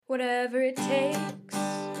whatever it takes.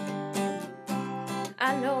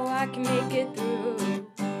 I know I can make it through.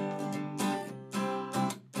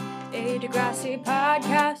 A Degrassi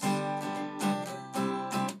podcast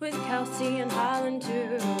with Kelsey and Holland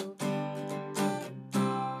too.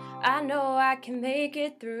 I know I can make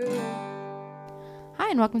it through. Hi,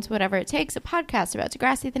 and welcome to Whatever It Takes, a podcast about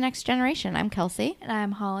Degrassi, the Next Generation. I'm Kelsey. And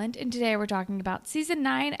I'm Holland, and today we're talking about Season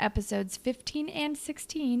 9, Episodes 15 and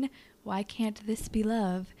 16, Why Can't This Be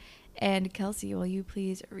Love? And Kelsey, will you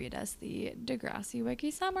please read us the Degrassi Wiki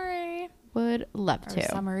summary? Would love Or to.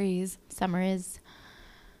 summaries. Summaries.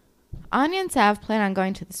 Anya and Sav plan on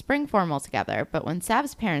going to the spring formal together, but when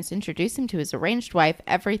Sav's parents introduce him to his arranged wife,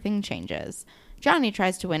 everything changes. Johnny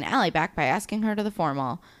tries to win Allie back by asking her to the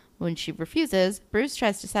formal. When she refuses, Bruce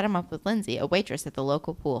tries to set him up with Lindsay, a waitress at the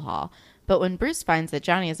local pool hall. But when Bruce finds that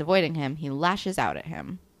Johnny is avoiding him, he lashes out at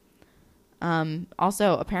him.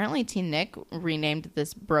 Also, apparently Teen Nick renamed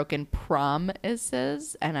this broken prom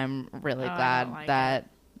Isses, and I'm really glad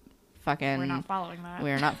that we're not following that.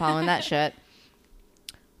 We're not following that shit.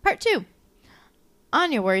 Part 2.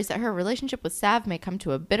 Anya worries that her relationship with Sav may come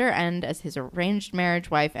to a bitter end as his arranged marriage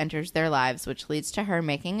wife enters their lives, which leads to her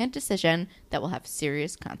making a decision that will have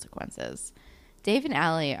serious consequences. Dave and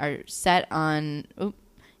Allie are set on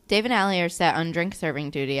drink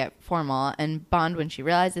serving duty at formal and bond when she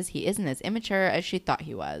realizes he isn't as immature as she thought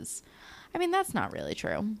he was. I mean, that's not really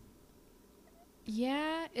true.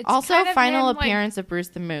 Yeah, it's Also, kind of final him, appearance of Bruce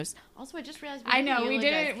the Moose. Also, I just realized we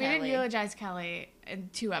didn't eulogize Kelly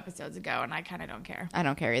 2 episodes ago, and I kind of don't care. I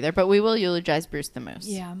don't care either, but we will eulogize Bruce the Moose.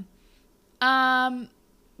 Yeah.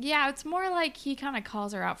 Yeah, it's more like he kind of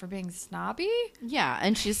calls her out for being snobby. Yeah,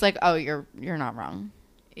 and she's like, "Oh, you're not wrong."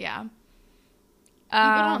 Yeah. People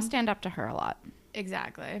don't stand up to her a lot.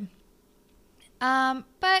 Exactly.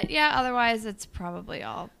 But yeah, otherwise it's probably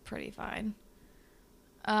all pretty fine.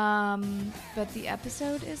 But the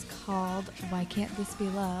episode is called Why Can't This Be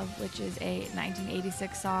Love, which is a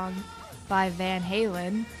 1986 song by Van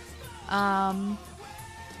Halen.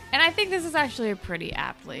 And I think this is actually a pretty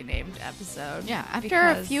aptly named episode. Yeah, after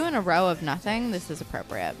a few in a row of nothing, this is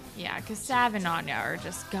appropriate. Yeah, because Sav and Anya are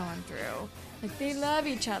just going through. Like, they love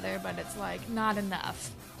each other, but it's, like, not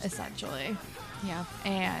enough, essentially. Yeah.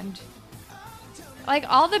 And, like,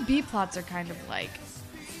 all the B-plots are kind of, like,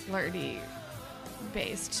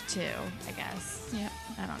 flirty-based, too, I guess. Yeah.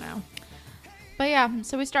 I don't know. But, yeah,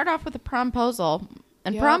 so we start off with a promposal.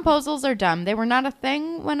 And Yep. promposals are dumb. They were not a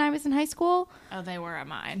thing when I was in high school. Oh, they were at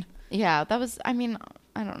mine. Yeah, that was, I mean,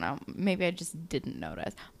 I don't know. Maybe I just didn't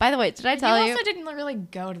notice. By the way, did I tell you? You also didn't really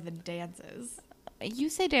go to the dances. You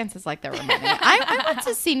say dances like there were many. I went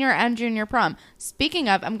to senior and junior prom. Speaking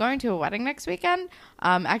of, I'm going to a wedding next weekend.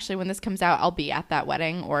 Actually, when this comes out, I'll be at that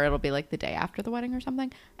wedding, or it'll be like the day after the wedding or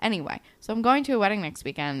something. Anyway, so I'm going to a wedding next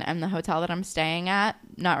weekend, and the hotel that I'm staying at,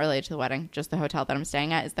 not related to the wedding, just the hotel that I'm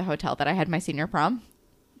staying at, is the hotel that I had my senior prom.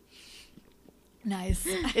 Nice.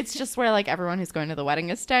 It's just where like everyone who's going to the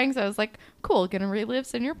wedding is staying. So I was like, cool, gonna relive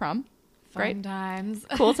senior prom. Great. Fun times.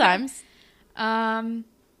 Cool times.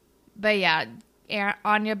 But yeah,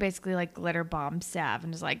 Anya basically like glitter bombs Sav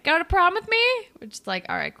and is like, go to prom with me? Which is like,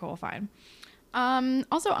 all right, cool, fine.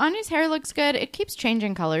 Also, Anya's hair looks good. It keeps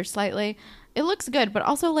changing colors slightly. It looks good, but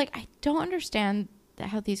also like I don't understand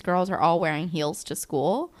how these girls are all wearing heels to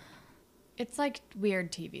school. It's like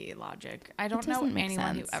weird TV logic. I don't know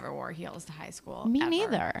anyone who ever wore heels to high school. Me ever.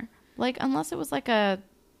 neither. Like, unless it was like a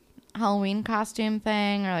Halloween costume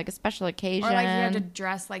thing or like a special occasion. Or like you had to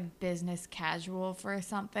dress like business casual for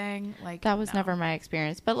something. Like that was never my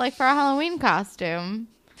experience. But like for a Halloween costume.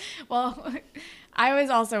 Well, I was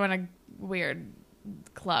also in a weird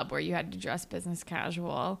club where you had to dress business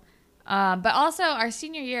casual. But also our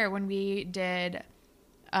senior year when we did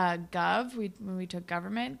when we took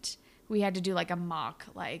government, we had to do like a mock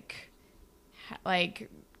like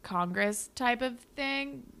Congress type of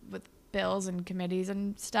thing with bills and committees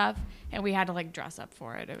and stuff, and we had to like dress up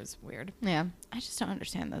for it. It was weird. Yeah, I just don't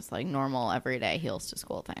understand this like normal everyday heels to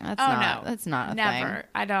school thing. That's not a never. thing.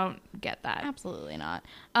 I don't get that. Absolutely not.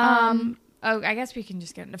 I guess we can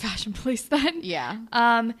just get into Fashion Police then. Yeah.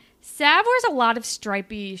 Sav wears a lot of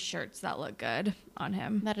stripy shirts that look good on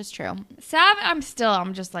him. That is true. Sav,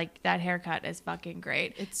 I'm just like, that haircut is fucking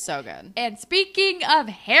great. It's so good. And speaking of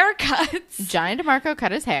haircuts, Johnny DeMarco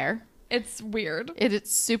cut his hair. It's weird.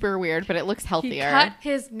 It's super weird, but it looks healthier. He cut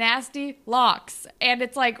his nasty locks, and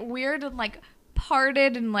it's like weird and like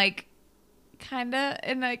parted and like kind of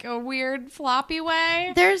in like a weird floppy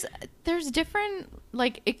way. There's different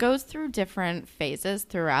like it goes through different phases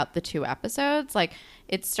throughout the 2 episodes. Like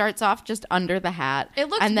it starts off just under the hat. It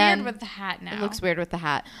looks and weird then with the hat now. It looks weird with the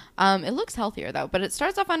hat. It looks healthier though, but it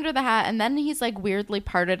starts off under the hat and then he's like weirdly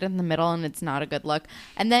parted in the middle and it's not a good look.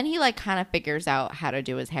 And then he like kind of figures out how to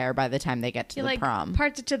do his hair by the time they get to He the like prom.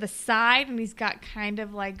 parts it to the side, and he's got kind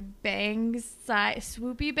of like bangs,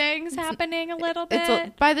 swoopy bangs happening a little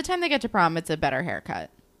bit. By the time they get to prom, it's a better haircut.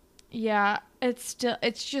 Yeah, it's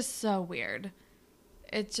just so weird.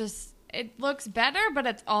 It looks better, but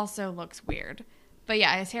it also looks weird. But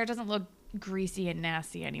yeah, his hair doesn't look greasy and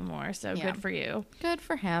nasty anymore, so Yeah. good for you. Good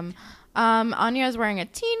for him. Anya is wearing a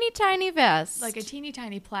teeny tiny vest. Like a teeny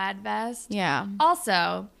tiny plaid vest. Yeah.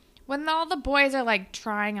 Also, when all the boys are like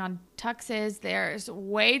trying on tuxes, there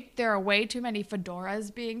are way too many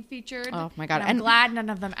fedoras being featured. Oh my God. And I'm glad none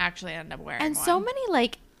of them actually end up wearing And one. so many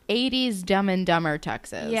like 80s Dumb and Dumber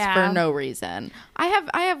tuxes Yeah. for no reason.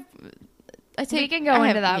 We can go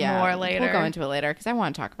into that more later. We'll go into it later because I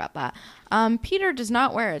want to talk about that. Peter does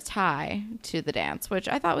not wear a tie to the dance, which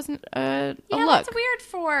I thought was a look. That's weird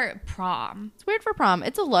for prom. It's weird for prom.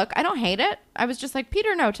 It's a look. I don't hate it. I was just like,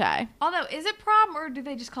 Peter, no tie. Although, is it prom or do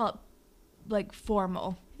they just call it like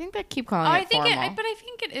formal? I think they keep calling I it think formal. but I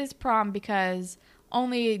think it is prom because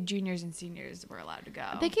only juniors and seniors were allowed to go.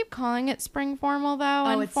 They keep calling it spring formal though. Oh,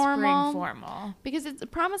 and it's formal, spring formal. because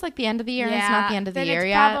prom is like the end of the year and it's not the end of the then year it's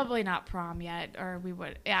yet. probably not prom yet, or we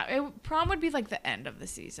would. Yeah, prom would be like the end of the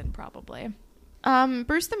season probably.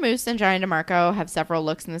 Bruce the Moose and Johnny DeMarco have several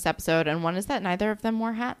looks in this episode, and one is that neither of them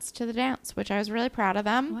wore hats to the dance, which I was really proud of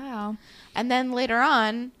them. Wow. And then later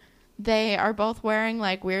on, they are both wearing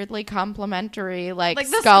like weirdly complimentary like Like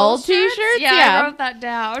the skull skull shirts? t-shirts. Yeah, I wrote that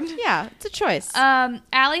down. Yeah, it's a choice.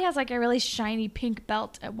 Allie has like a really shiny pink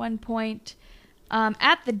belt at one point.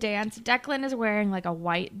 At the dance, Declan is wearing like a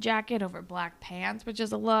white jacket over black pants, which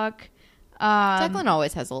is a look. Declan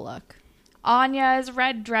always has a look. Anya's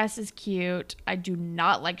red dress is cute. I do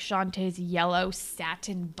not like Shantae's yellow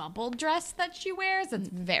satin bubble dress that she wears. It's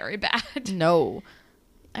very bad. No.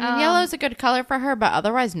 I mean, yellow's a good color for her, but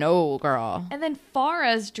otherwise, no, girl. And then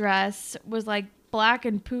Farah's dress was like black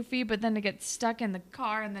and poofy, but then it gets stuck in the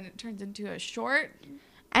car and then it turns into a short.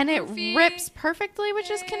 And it poofy rips perfectly, which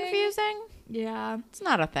is thing. confusing. Yeah. It's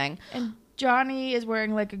not a thing. And Johnny is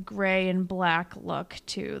wearing like a gray and black look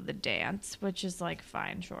to the dance, which is like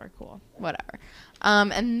fine, sure, cool. Whatever.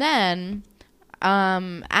 And then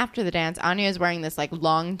after the dance, Anya is wearing this like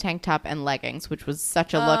long tank top and leggings, which was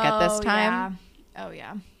such a look at this time. Yeah. Oh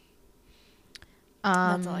yeah.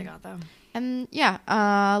 That's all I got though. And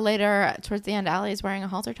yeah, later towards the end, Allie is wearing a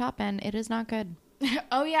halter top, and it is not good.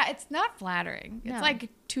 Oh yeah, it's not flattering. It's No. like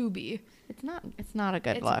tubey. It's not a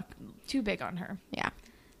good It's look. too big on her. Yeah,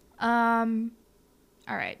 All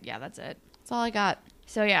right, yeah, that's it. that's all I got.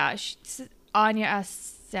 So yeah, Anya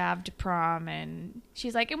asks Sav to prom, and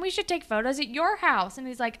she's like, and we should take photos at your house. And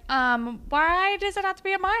he's like, why does it have to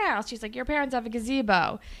be at my house? She's like, your parents have a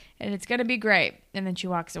gazebo, and it's gonna be great. And then she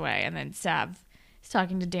walks away, and then Sav is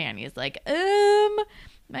talking to Danny. Is like,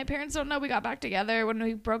 my parents don't know we got back together. When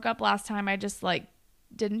we broke up last time, I just like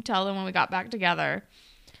didn't tell them when we got back together.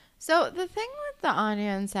 So the thing with the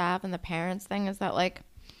Anya and Sav and the parents thing is that like,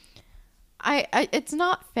 I it's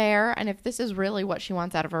not fair, and if this is really what she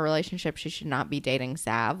wants out of a relationship, she should not be dating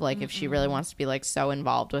Sav. Like, if she really wants to be like so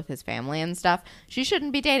involved with his family and stuff, she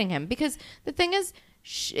shouldn't be dating him, because the thing is,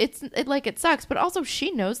 it sucks, but also she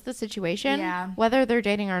knows the situation. Yeah. Whether they're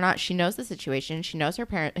dating or not, she knows the situation. She knows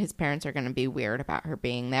his parents are going to be weird about her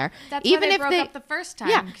being there. That's even why they broke up the first time.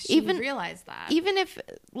 Yeah, 'cause she realized that.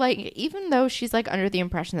 Even though she's like under the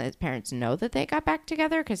impression that his parents know that they got back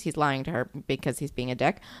together because he's lying to her because he's being a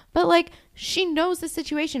dick, but like she knows the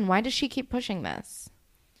situation. Why does she keep pushing this?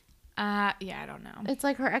 Yeah, I don't know. It's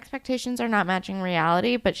like her expectations are not matching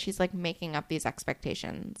reality, but she's like making up these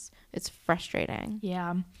expectations. It's frustrating.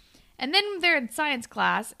 Yeah. And then they're in science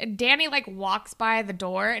class, and Danny like walks by the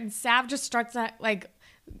door, and Sav just starts like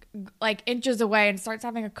inches away and starts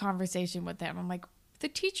having a conversation with him. I'm like, the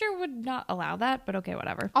teacher would not allow that, but okay,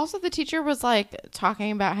 whatever. Also, the teacher was like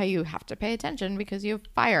talking about how you have to pay attention because you have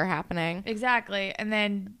fire happening. Exactly. And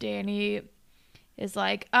then Danny is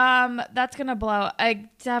like, that's gonna blow.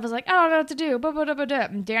 Sav is like, I don't know what to do.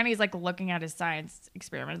 And Danny's like looking at his science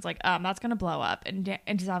experiment. It's like, that's gonna blow up. And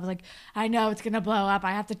Sav is like, I know it's gonna blow up.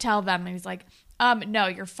 I have to tell them. And he's like, no,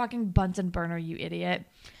 you're fucking Bunsen burner, you idiot.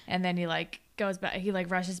 And then he like goes back. He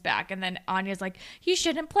like rushes back. And then Anya's like, you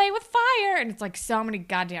shouldn't play with fire. And it's like so many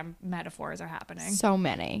goddamn metaphors are happening. So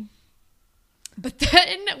many. But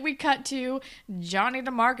then we cut to Johnny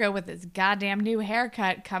DeMarco with his goddamn new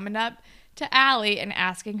haircut coming up to Allie and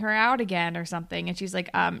asking her out again or something. And she's like,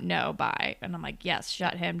 no, bye. And I'm like, yes,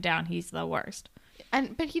 shut him down. He's the worst.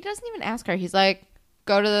 But he doesn't even ask her. He's like,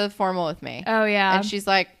 go to the formal with me. Oh, yeah. And she's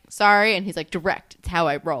like, sorry. And he's like, direct. It's how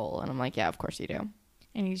I roll. And I'm like, yeah, of course you do.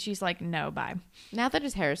 And she's like, no, bye. Now that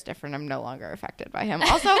his hair is different, I'm no longer affected by him.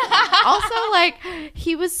 Also, like,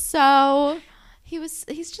 he's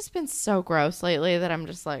just been so gross lately that I'm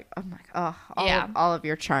just like, I'm like, oh, all of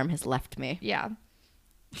your charm has left me. Yeah.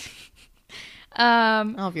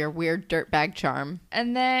 All of your weird dirtbag charm.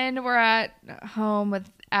 And then we're at home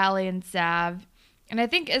with Allie and Sav. And I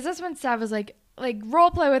think, is this when Sav is like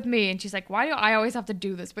role play with me? And she's like, why do I always have to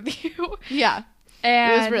do this with you? Yeah.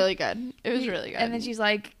 And it was really good. And then she's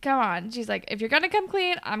like, come on. She's like, if you're going to come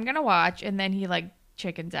clean, I'm going to watch. And then he like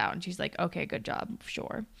chickens out. And she's like, okay, good job.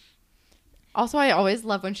 Sure. Also, I always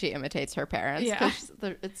love when she imitates her parents. Yeah.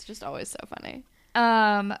 It's just always so funny.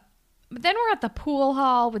 But then we're at the pool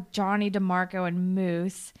hall with Johnny DeMarco and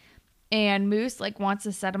Moose. And Moose like wants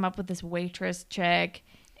to set him up with this waitress chick.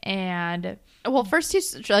 And well, first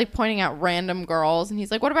he's like pointing out random girls, and he's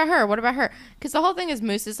like, what about her? What about her? Because the whole thing is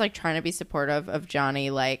Moose is like trying to be supportive of Johnny,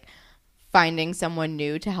 like finding someone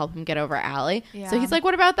new to help him get over Allie. Yeah. So he's like,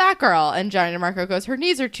 what about that girl? And Johnny DeMarco goes, her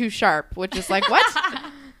knees are too sharp, which is like, what?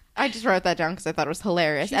 I just wrote that down because I thought it was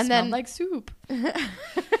hilarious. She and smelled then like soup.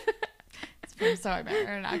 It's from So I Met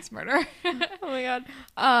An Axe Murder. Oh my god.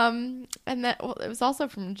 And then it was also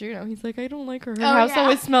from Juno. He's like, I don't like her. Her house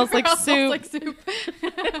always smells like soup.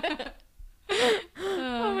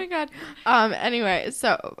 Oh my god. Anyway,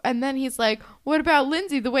 so and then he's like, what about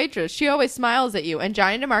Lindsay, the waitress? She always smiles at you. And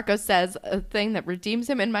Johnny DeMarco says a thing that redeems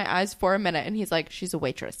him in my eyes for a minute. And he's like, she's a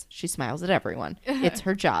waitress. She smiles at everyone. It's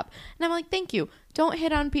her job. And I'm like, thank you. Don't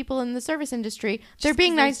hit on people in the service industry. They're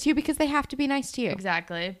being nice to you because they have to be nice to you.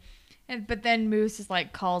 Exactly. But then Moose is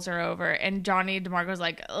like calls her over, and Johnny DeMarco's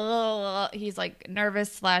like, ugh. He's like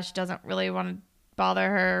nervous / doesn't really want to bother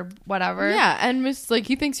her, whatever. Yeah, and Moose is like,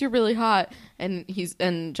 he thinks you're really hot, and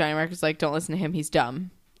Johnny DeMarco's like, don't listen to him, he's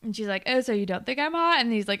dumb. And she's like, oh, so you don't think I'm hot?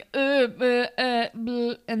 And he's like,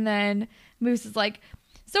 and then Moose is like,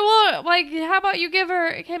 so well, like, how about you give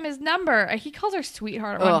him his number? He calls her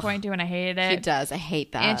sweetheart at one point too, and I hated it. He does. I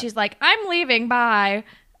hate that. And she's like, I'm leaving. Bye.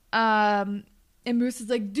 And Moose is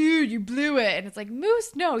like, dude, you blew it. And it's like,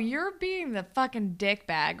 Moose, no, you're being the fucking dick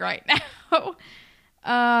bag right now.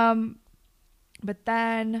 But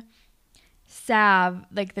then Sav,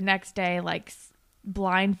 like the next day, like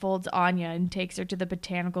blindfolds Anya and takes her to the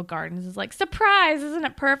botanical gardens. Is like, surprise, isn't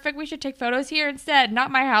it perfect? We should take photos here instead. Not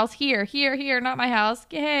my house. Here, not my house.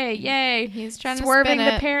 Yay. He's trying swerving to spin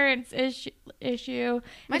the it. parents issue.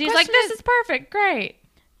 My And he's like, question this is- is perfect. Great.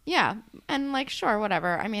 Yeah, and like, sure,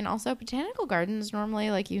 whatever. I mean, also botanical gardens normally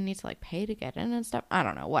like you need to like pay to get in and stuff. I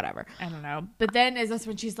don't know, whatever. I don't know. But then is this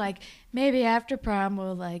when she's like, maybe after prom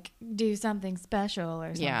we'll like do something special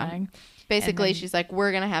or something. Yeah. Basically, then- she's like,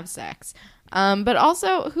 we're gonna have sex. But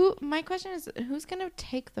also, my question is, who's gonna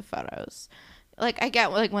take the photos? Like, I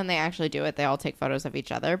get like when they actually do it, they all take photos of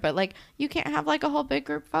each other. But like, you can't have like a whole big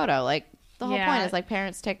group photo. Like, the whole point is like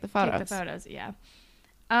parents take the photos. Take the photos, yeah.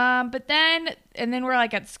 But then we're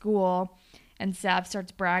like at school, and Sav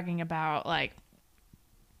starts bragging about like,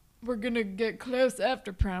 we're gonna get close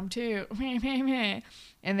after prom too.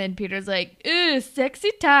 And then Peter's like, ooh,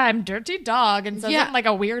 sexy time, dirty dog, and says it in like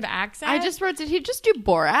a weird accent. I just wrote, did he just do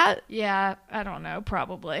Borat? Yeah, I don't know,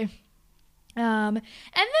 probably. And then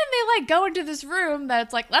they like go into this room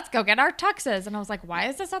that's like, let's go get our tuxes. And I was like, why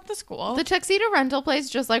is this at the school? The tuxedo rental place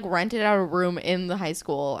just like rented out a room in the high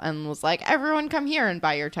school and was like, everyone come here and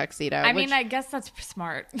buy your tuxedo. I mean, I guess that's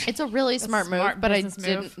smart. It's a really smart move, smart but I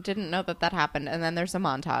business move. didn't know that happened. And then there's a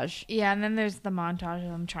montage. Yeah, and then there's the montage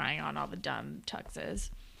of them trying on all the dumb tuxes.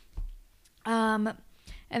 And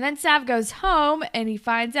then Sav goes home and he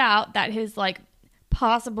finds out that his like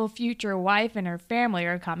possible future wife and her family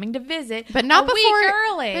are coming to visit, But not a week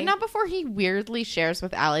early. But not before he weirdly shares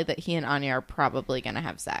with Allie that he and Anya are probably going to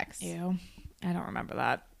have sex. Ew, I don't remember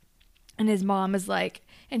that. And his mom is like,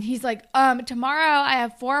 and he's like, tomorrow I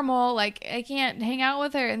have formal, like I can't hang out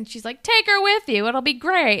with her. And she's like, take her with you, it'll be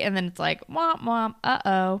great. And then it's like, womp womp,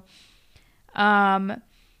 uh-oh. And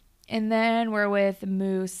then we're with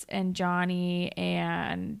Moose and Johnny,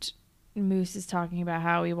 and Moose is talking about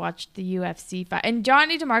how he watched the UFC fight. And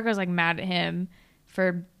Johnny DeMarco's like mad at him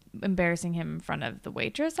for embarrassing him in front of the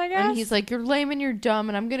waitress, I guess. And he's like, you're lame and you're dumb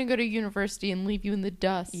and I'm going to go to university and leave you in the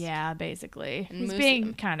dust. Yeah, basically. And He's Moose-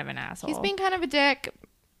 being kind of an asshole. He's being kind of a dick.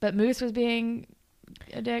 But Moose was being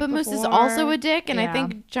a dick But Moose is before. also a dick. And I Yeah.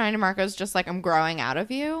 think Johnny DeMarco's just like, I'm growing out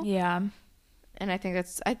of you. Yeah. And I think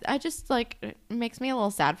I just like, it makes me a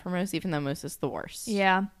little sad for Moose, even though Moose is the worst.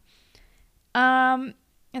 Yeah. And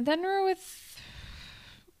then we're with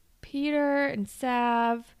Peter and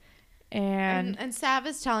Sav, And Sav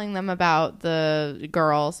is telling them about the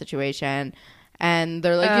girl situation, and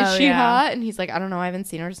they're like, Oh, is she yeah. hot? And he's like, I don't know, I haven't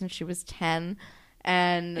seen her since she was 10.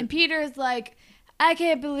 And Peter's like, I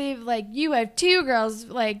can't believe, like, you have 2 girls,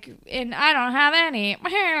 like, and I don't have any.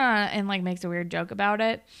 And, like, makes a weird joke about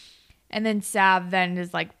it. And then Sav then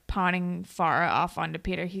is, like, pawning Farah off onto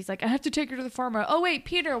Peter. He's like, I have to take her to the farm. Oh, wait,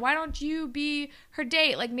 Peter, why don't you be her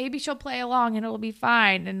date? Like, maybe she'll play along and it'll be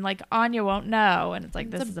fine. And, like, Anya won't know. And it's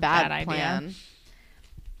like, this is a bad idea.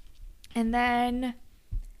 And then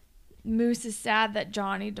Moose is sad that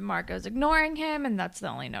Johnny DeMarco's ignoring him. And that's the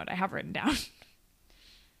only note I have written down.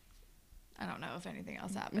 I don't know if anything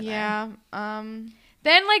else happened. Yeah.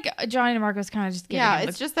 Then, like, Johnny DeMarco's kind of just giving him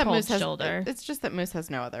It's the just that cold Moose has shoulder. It's just that Moose has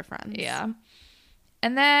no other friends. Yeah.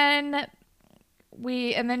 And then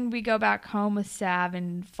we go back home with Sav,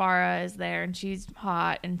 and Farah is there, and she's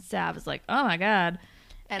hot, and Sav is like, oh my God.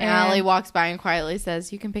 And Allie walks by and quietly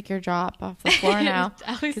says, you can pick your jaw up off the floor now.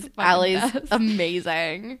 Allie's Allie's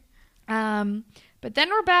amazing. But then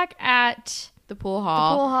we're back at The pool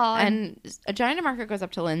hall. pool hall. And Johnny DeMarco goes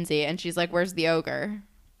up to Lindsay, and she's like, where's the ogre?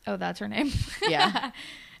 oh, that's her name. Yeah.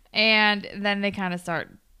 And then they kind of start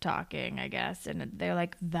talking, I guess, and they're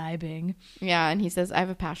like vibing. Yeah, and he says, I have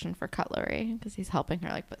a passion for cutlery, because he's helping her,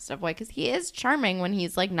 like, put stuff away, because he is charming when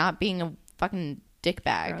he's, like, not being a fucking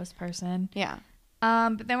dickbag. Gross person. Yeah.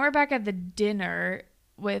 But then we're back at the dinner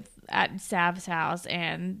at Sav's house,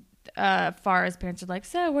 and Farah's parents are like,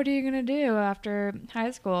 so what are you gonna do after high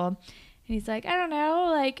school? And he's like, I don't know,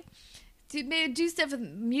 like do stuff with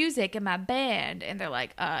music in my band. And they're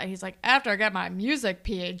like, he's like, after I got my music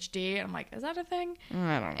PhD. And I'm like, is that a thing? I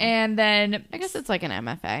don't know. And then I guess it's like an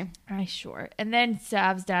MFA. sure. And then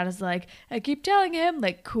Sav's dad is like, I keep telling him,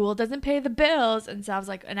 like, cool doesn't pay the bills. And Sav's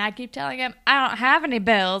like, and I keep telling him I don't have any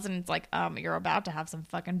bills. And it's like, you're about to have some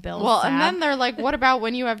fucking bills. Well, Sav. and then they're like, what about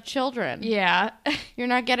when you have children? Yeah. You're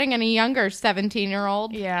not getting any younger,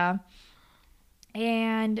 17-year-old. Yeah.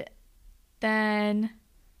 And then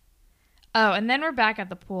and then we're back at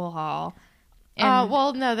the pool hall. And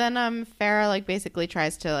Well, no, then Farah, like, basically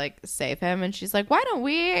tries to, like, save him, and she's like, why don't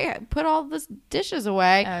we put all the dishes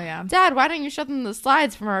away? Oh, yeah. Dad, why don't you show them the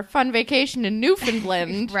slides from our fun vacation in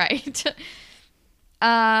Newfoundland? right.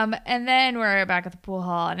 And then we're back at the pool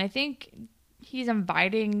hall, and I think he's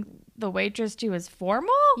inviting the waitress to his formal.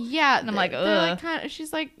 Yeah, And I'm like, they're like, ugh. kind of,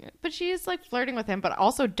 she's like, but she is like flirting with him, but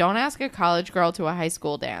also don't ask a college girl to a high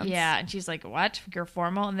school dance. Yeah, and she's like, what? You're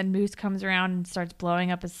formal? And then Moose comes around and starts blowing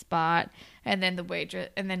up his spot. And then the waitress,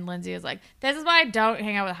 and then Lindsay is like, this is why I don't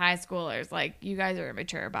hang out with high schoolers. Like, you guys are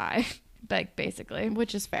immature, bye. Like, basically.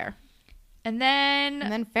 which is fair. And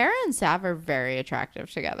then Farah and Sav are very attractive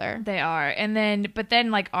together. they are. But then,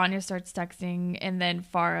 like, Anya starts texting, and then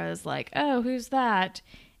Farah's like, oh, who's that?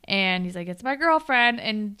 And he's like, it's my girlfriend.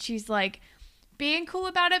 And she's like being cool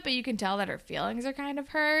about it, but you can tell that her feelings are kind of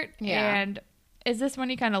hurt. Yeah. And is this when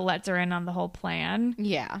he kind of lets her in on the whole plan?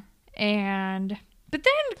 Yeah,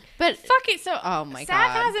 But fuck it. So, oh my Sav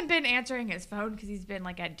God. hasn't been answering his phone because he's been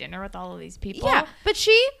like at dinner with all of these people. yeah, but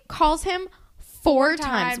she calls him four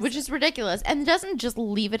times, times. which is ridiculous, and doesn't just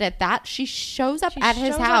leave it at that. She shows up She at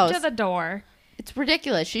his shows house. up to the door. It's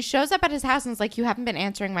ridiculous. She shows up at his house and is like, you haven't been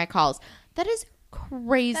answering my calls. That is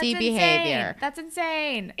crazy behavior. Insane. That's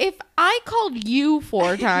insane. If I called you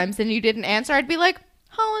 4 times and you didn't answer, I'd be like,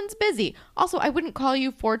 Holland's busy. Also, I wouldn't call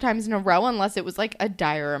you 4 times in a row unless it was like a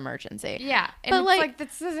dire emergency. Yeah. And But, it's like,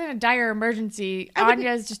 this isn't a dire emergency. I would-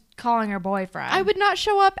 Anya's just calling her boyfriend. I would not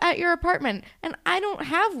show up at your apartment, and I don't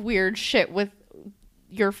have weird shit with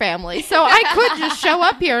your family, so I could just show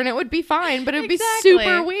up here and it would be fine, but it would Exactly. be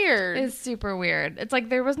super weird. It's super weird. It's like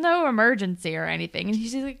there was no emergency or anything. And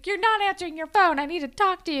she's like, you're not answering your phone. I need to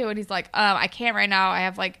talk to you. And he's like, I can't right now. I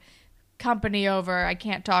have like company over. I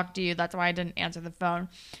can't talk to you. That's why I didn't answer the phone.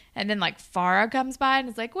 And then like Farah comes by and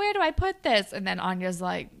is like, where do I put this? And then Anya's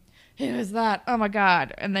like, who is that? Oh my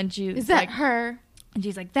God. And then she's Is that like, her? and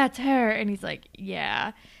she's like, that's her. And he's like,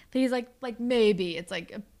 yeah. But he's like maybe. It's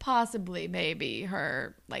like possibly maybe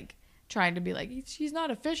her like trying to be like, she's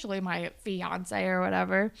not officially my fiance or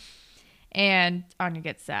whatever. And Anya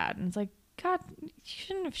gets sad. And it's like, God, you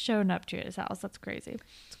shouldn't have shown up to his house. That's crazy.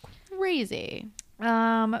 Crazy.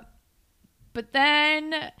 But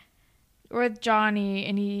then we're with Johnny,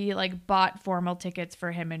 and he like bought formal tickets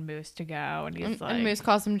for him and Moose to go. And he's like, And Moose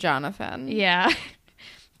calls him Jonathan. yeah,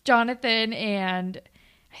 Jonathan. And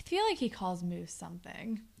I feel like he calls Moose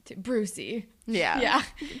something. Brucey. Yeah. Yeah.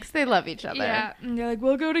 Because they love each other. Yeah. And they're like,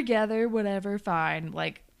 we'll go together, whatever, fine.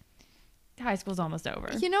 Like, high school's almost over.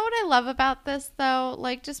 You know what I love about this, though?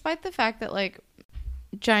 Like, despite the fact that, like,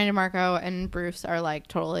 Johnny DeMarco and Bruce are, like,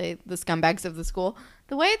 totally the scumbags of the school,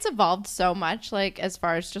 the way it's evolved so much, like, as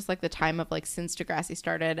far as just, like, the time of, like, since Degrassi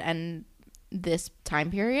started and this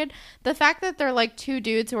time period, the fact that they're, like, two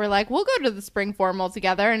dudes who are like, we'll go to the spring formal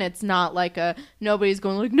together, and it's not, like, nobody's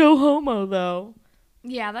going, like, no homo, though.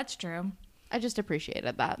 Yeah, that's true. I just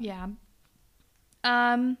appreciated that. Yeah.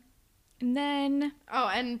 And then...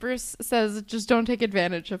 Oh, and Bruce says, just don't take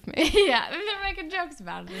advantage of me. yeah, they're making jokes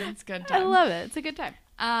about it. It's a good time. I love it. It's a good time.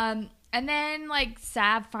 And then, like,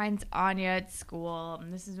 Sav finds Anya at school,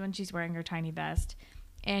 and this is when she's wearing her tiny vest,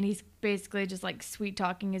 and he's basically just, like,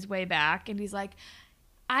 sweet-talking his way back, and he's like,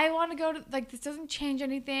 I want to go to, like, this doesn't change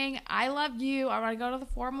anything. I love you. I want to go to the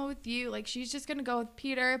formal with you. Like, she's just going to go with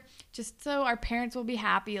Peter just so our parents will be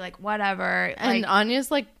happy, like, whatever. And like, Anya's,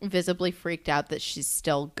 like, visibly freaked out that she's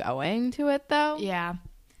still going to it, though. yeah.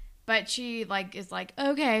 But she, like, is like,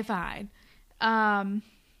 okay, fine. And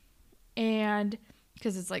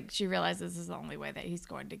because it's like she realizes this is the only way that he's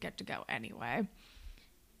going to get to go anyway.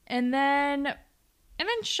 And then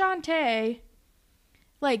Shantae,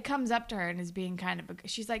 like, comes up to her and is being kind of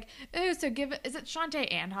she's like, oh, so is it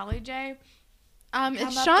Shantae and Holly J?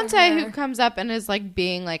 It's Shantae who comes up and is, like,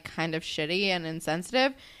 being, like, kind of shitty and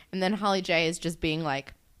insensitive, and then Holly J is just being,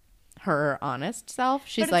 like, her honest self.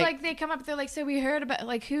 She's but it's like they come up, they're like, so we heard about,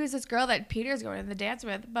 like, who is this girl that Peter's going to the dance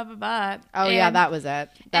with, blah blah blah. Oh, yeah, that was it.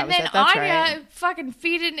 And then Anya, fucking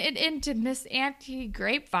feeding it into Miss Auntie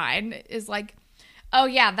Grapevine, is like, oh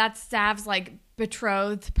yeah, that's Sav's, like,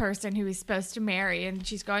 betrothed person who he's supposed to marry, and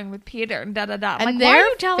she's going with Peter, and da da da. And like, their why are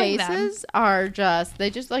you telling faces them? are just, they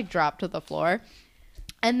just, like, drop to the floor.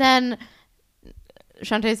 And then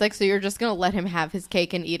Shantae's like, so you're just gonna let him have his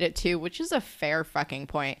cake and eat it too, which is a fair fucking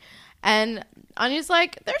point. And Anya's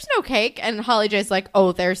like, there's no cake. And Holly J's like,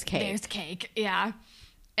 oh, there's cake. There's cake, yeah.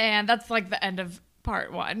 And that's, like, the end of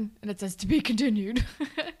part 1, and it says to be continued.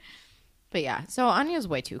 But yeah, so Anya's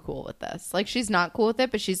way too cool with this. Like, she's not cool with it,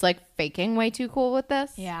 but she's, like, faking way too cool with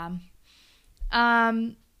this. Yeah.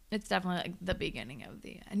 It's definitely, like, the beginning of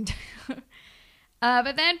the end.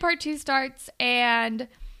 But then part 2 starts, and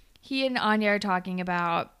he and Anya are talking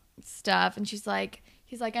about stuff, and he's like,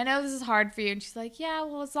 I know this is hard for you. And she's like, yeah,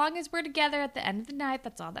 well, as long as we're together at the end of the night,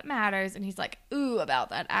 that's all that matters. And he's like, ooh, about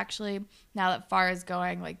that. Actually, now that Farah's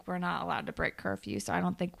going, like, we're not allowed to break curfew, so I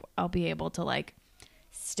don't think I'll be able to, like,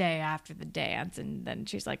 stay after the dance. And then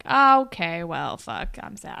she's like, oh, okay, well, fuck,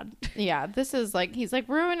 I'm sad. Yeah, this is, like, he's, like,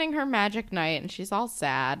 ruining her magic night, and she's all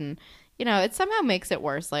sad. And, you know, it somehow makes it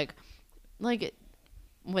worse. Like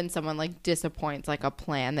when someone, like, disappoints, like, a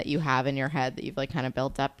plan that you have in your head that you've, like, kind of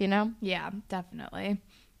built up, you know? Yeah, definitely.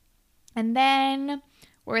 And then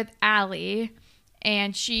we're with Allie,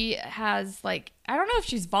 and she has, like, I don't know if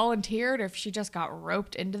she's volunteered or if she just got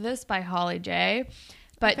roped into this by Holly J.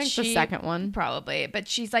 But I think the second one. Probably. But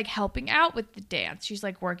she's, like, helping out with the dance. She's,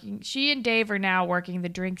 like, she and Dave are now working the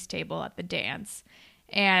drinks table at the dance.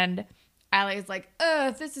 And Allie's like,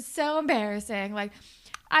 ugh, this is so embarrassing. Like,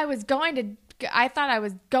 I thought I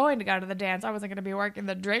was going to go to the dance. I wasn't going to be working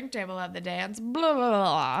the drink table at the dance. Blah, blah,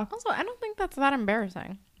 blah. Also, I don't think that's that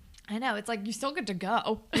embarrassing. I know. It's like, you still get to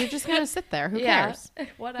go. You're just going to sit there. Who Yeah, cares?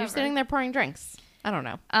 whatever. You're sitting there pouring drinks. I don't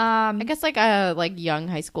know. I guess, like, a, like, young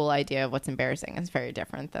high school idea of what's embarrassing is very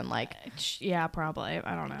different than, like... Yeah, probably.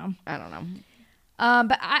 I don't know.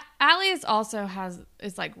 But Allie is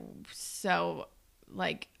like, so,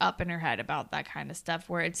 like, up in her head about that kind of stuff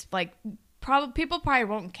where it's, like... people probably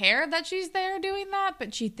won't care that she's there doing that,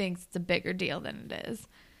 but she thinks it's a bigger deal than it is.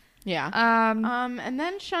 Yeah. And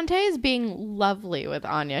then Shantae is being lovely with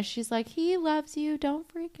Anya. She's like, he loves you. Don't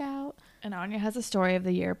freak out. And Anya has a story of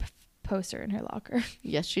the year poster in her locker.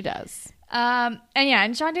 Yes, she does. And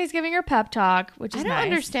Shantae's giving her pep talk, which is I don't nice.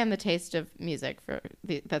 understand the taste of music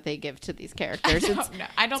that they give to these characters.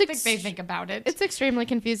 I don't think they think about it. It's extremely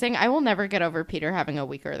confusing. I will never get over Peter having a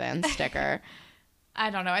weaker than sticker. I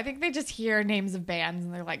don't know. I think they just hear names of bands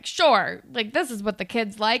and they're like, sure, like, this is what the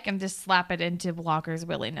kids like, and just slap it into lockers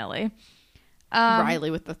willy-nilly. Riley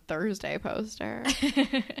with the Thursday poster.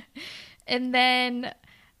 And then,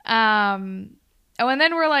 and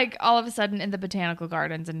then we're, like, all of a sudden in the botanical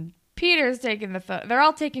gardens, and Peter's taking they're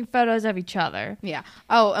all taking photos of each other. Yeah.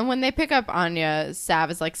 Oh, and when they pick up Anya, Sav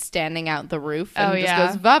is, like, standing out the roof and just yeah.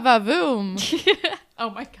 goes, va-va-voom.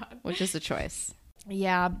 Oh, my God. Which is a choice.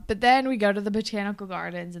 Yeah, but then we go to the botanical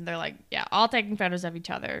gardens, and they're like, yeah, all taking photos of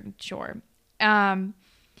each other. Sure. And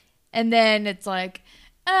then it's like,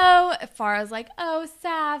 oh, Farah's like, oh,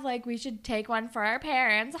 Sav, like, we should take one for our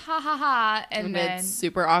parents. Ha, ha, ha. And then it's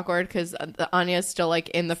super awkward because Anya's still, like,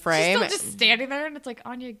 in the frame. she's still just standing there, and it's like,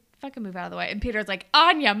 Anya, fucking move out of the way. And Peter's like,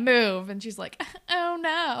 Anya, move. And she's like, oh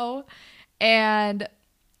no. And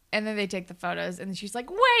then they take the photos, and she's like,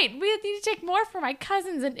 wait, we need to take more for my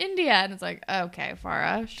cousins in India. And it's like, okay,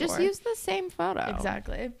 Farah, sure. Just use the same photo.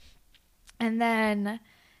 Exactly. And then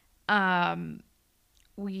and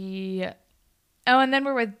then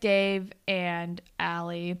we're with Dave and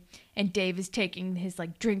Allie, and Dave is taking his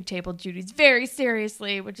like drink table duties very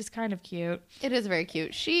seriously, which is kind of cute. It is very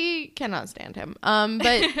cute. She cannot stand him.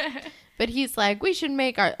 But he's like, we should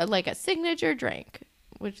make our like a signature drink,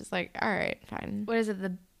 which is like, all right, fine. What is it?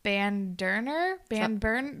 The Banderner?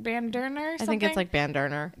 Banderner? I think it's like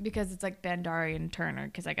Banderner. Because it's like Bandarian Turner,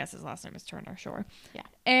 because I guess his last name is Turner, sure. Yeah.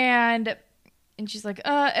 And she's like,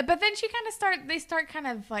 but then they start kind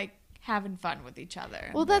of like having fun with each other.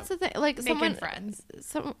 Well, that's the thing. Like making friends.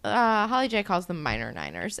 Holly J calls them minor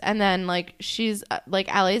niners, and then like she's like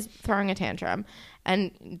Allie's throwing a tantrum,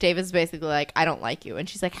 and David's basically like, I don't like you, and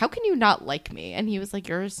she's like, how can you not like me? And he was like,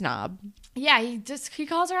 you're a snob. Yeah, he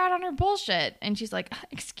calls her out on her bullshit, and she's like,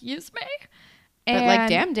 excuse me. But like,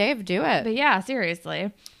 damn, Dave, do it. But yeah,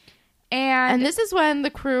 seriously. And this is when the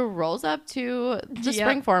crew rolls up to the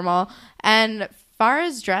spring formal, and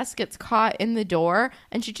Farah's dress gets caught in the door,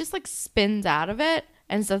 and she just like spins out of it,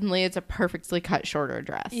 and suddenly it's a perfectly cut shorter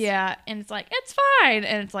dress. Yeah, and it's like, it's fine.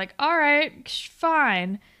 And it's like, all right,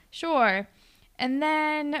 fine, sure. And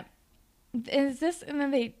then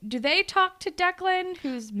do they talk to Declan,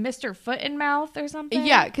 who's Mr. Foot in Mouth or something?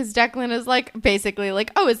 Yeah, because Declan is like basically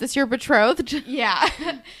like, oh, is this your betrothed? Yeah.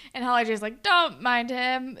 And Holly J's like, don't mind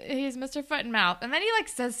him. He's Mr. Foot in Mouth. And then he like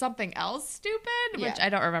says something else stupid, which I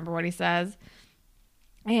don't remember what he says.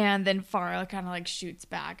 And then Farah kind of like shoots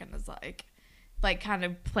back and is like kind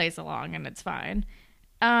of plays along, and it's fine.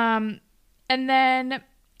 And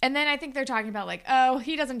then I think they're talking about like, oh,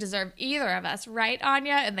 he doesn't deserve either of us, right,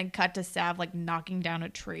 Anya? And then cut to Sav like knocking down a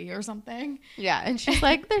tree or something. Yeah, and she's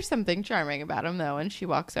like, there's something charming about him though, and she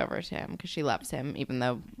walks over to him because she loves him, even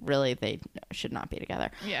though really they should not be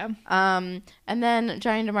together. Yeah. And then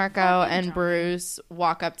Johnny DeMarco and Bruce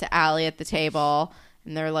walk up to Allie at the table,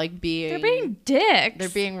 and they're like they're being dicks. They're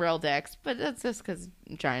being real dicks, but that's just because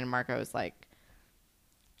Johnny DeMarco is like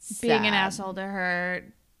being an sad. asshole to her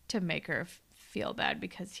to make her feel bad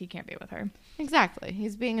because he can't be with her. Exactly.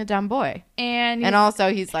 He's being a dumb boy. And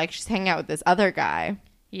also he's like, she's hanging out with this other guy.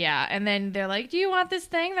 Yeah. And then they're like, do you want this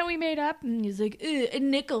thing that we made up? And he's like, a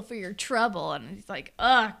nickel for your trouble. And he's like,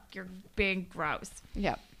 ugh, you're being gross.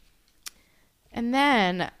 Yep. And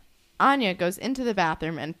then Anya goes into the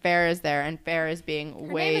bathroom, and Farrah is there, and Farrah is being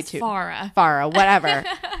Her way name is too... Farah, whatever.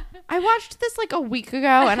 I watched this like a week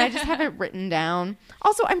ago, and I just have it written down.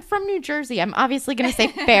 Also, I'm from New Jersey. I'm obviously going to say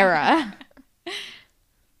Farrah.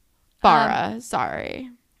 Farah,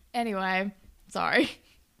 sorry. Anyway, sorry.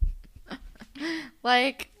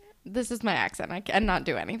 Like, this is my accent. I cannot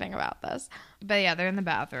do anything about this. But yeah, they're in the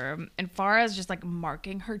bathroom, and Farah's just like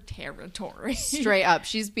marking her territory. Straight up.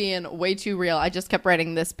 She's being way too real. I just kept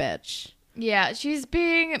writing this bitch. Yeah, she's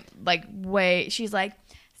being like she's like,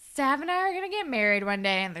 Sav and I are going to get married one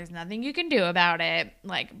day, and there's nothing you can do about it.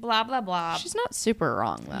 Like, blah, blah, blah. She's not super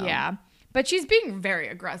wrong, though. Yeah. But she's being very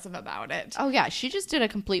aggressive about it. Oh, yeah. She just did a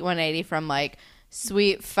complete 180 from, like,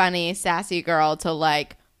 sweet, funny, sassy girl to,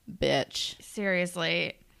 like, bitch.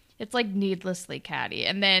 Seriously. It's, like, needlessly catty.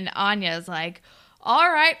 And then Anya's like, all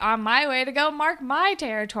right, on my way to go mark my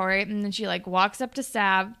territory. And then she, like, walks up to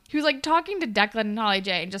Sav, who's, like, talking to Declan and Holly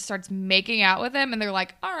J, and just starts making out with him. And they're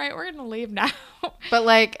like, all right, we're going to leave now. But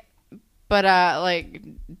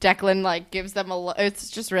Declan, like, gives them it's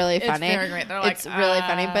just really funny. It's very great. They're like, it's really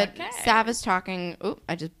funny. But okay. Sav is talking. Oop,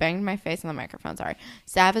 I just banged my face on the microphone. Sorry.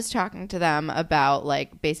 Sav is talking to them about,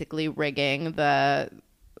 like, basically rigging the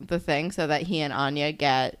thing so that he and Anya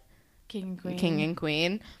get King and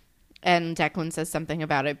Queen. And Declan says something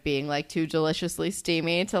about it being, like, too deliciously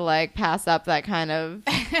steamy to, like, pass up that kind of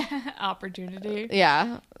opportunity.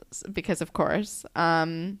 Yeah, because of course.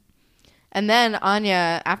 And then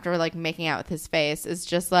Anya, after, like, making out with his face, is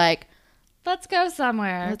just like, let's go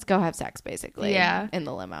somewhere. let's go have sex, basically. Yeah. In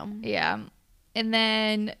the limo. Yeah. And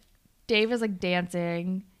then Dave is, like,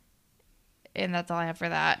 dancing. And that's all I have for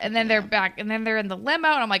that. And then they're back. And then they're in the limo.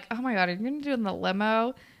 And I'm like, oh, my God, are you going to do it in the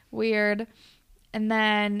limo? Weird. And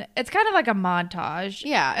then it's kind of like a montage.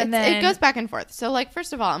 Yeah. And then then it goes back and forth. So, like,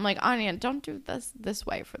 first of all, I'm like, Anya, don't do this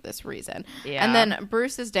way for this reason. Yeah. And then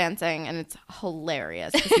Bruce is dancing, and it's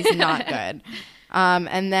hilarious because he's not good.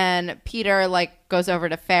 And then Peter, like, goes over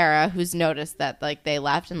to Farah, who's noticed that, like, they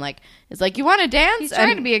left, and, like, is like, you want to dance? he's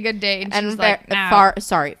trying to be a good date. And she's like, no.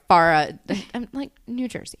 Farah, I'm like, New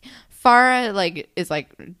Jersey. Farrah like is like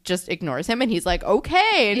just ignores him, and he's like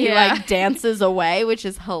okay, and he like dances away, which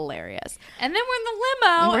is hilarious. And then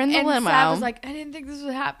we're in the limo. limo. Sav was like, I didn't think this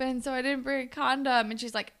would happen, so I didn't bring a condom. And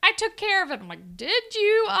she's like, I took care of it. I'm like, did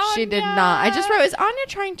you, Anya? She did not. I just wrote, is Anya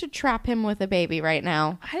trying to trap him with a baby right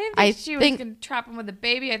now? I didn't think she was going to trap him with a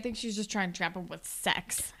baby. I think she's just trying to trap him with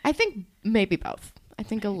sex. I think maybe both. I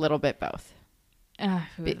think a little bit both.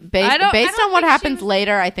 Based on what happens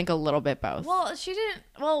later, I think a little bit both. Well, she didn't.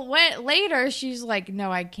 Well, later she's like,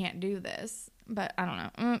 no, I can't do this. But I don't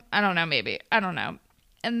know. I don't know. Maybe I don't know.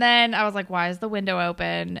 And then I was like, why is the window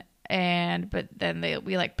open? But then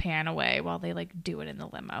we like pan away while they like do it in the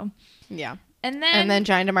limo. Yeah. And then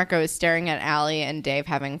Johnny DeMarco is staring at Allie and Dave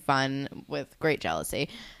having fun with great jealousy.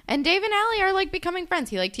 And Dave and Allie are like becoming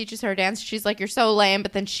friends. He like teaches her a dance. She's like, you're so lame.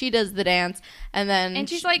 But then she does the dance. And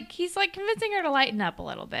she's like, he's like convincing her to lighten up a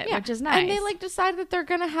little bit, which is nice. And they like decide that they're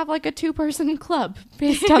going to have like a 2-person club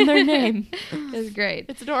based on their name. It's great.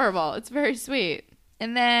 It's adorable. It's very sweet.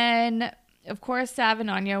 And then, of course, Sav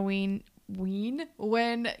and Anya win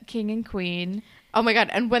King and Queen. Oh my God.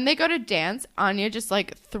 And when they go to dance, Anya just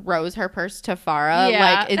like throws her purse to Farrah.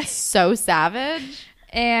 Yeah. Like it's so savage.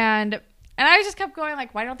 And I just kept going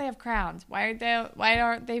like, why don't they have crowns? Why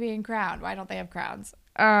aren't they being crowned? Why don't they have crowns?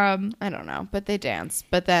 I don't know, but they dance.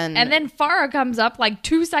 But then Farrah comes up like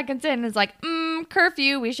 2 seconds in and is like,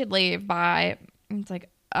 curfew, we should leave. Bye. And it's like,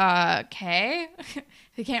 okay.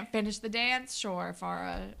 They can't finish the dance. Sure,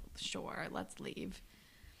 Farrah. Sure, let's leave.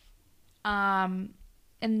 And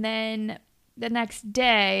then the next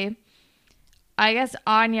day, I guess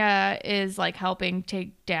Anya is like helping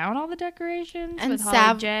take down all the decorations and with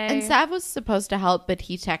Holly J. And Sav was supposed to help, but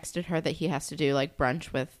he texted her that he has to do like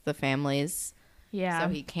brunch with the families. Yeah. So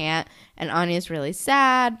he can't. And Anya's really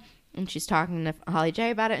sad. And she's talking to Holly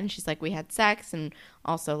J about it. And she's like, we had sex. And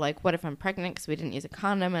also like, what if I'm pregnant because we didn't use a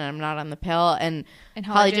condom and I'm not on the pill? And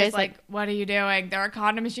Holly J's like, what are you doing? There are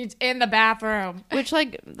condom machines in the bathroom. Which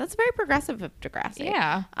like, that's very progressive of Degrassi.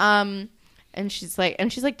 Yeah. And she's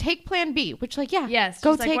like, take plan B, which like, yeah, yes,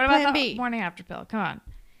 go like, take what plan about B. The morning after pill? Come on.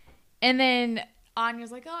 And then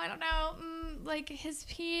Anya's like, oh, I don't know. Like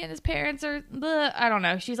he and his parents are, bleh. I don't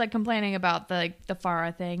know. She's like complaining about the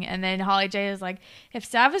Farrah thing. And then Holly J is like, if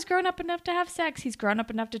Sav is grown up enough to have sex, he's grown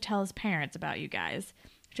up enough to tell his parents about you guys,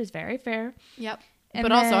 which is very fair. Yep.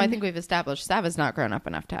 But also I think we've established Sav is not grown up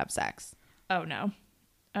enough to have sex. Oh no.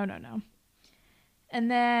 No.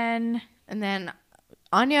 And then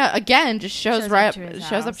Anya again just shows up to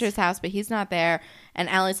his house, but he's not there. And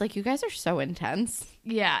Allie's like, "You guys are so intense."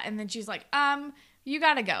 Yeah, and then she's like, you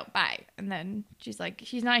gotta go, bye." And then she's like,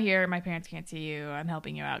 "He's not here. My parents can't see you. I'm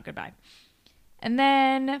helping you out. Goodbye." And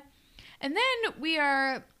then we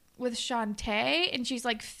are with Shantae, and she's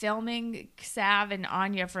like filming Sav and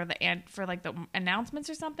Anya for the announcements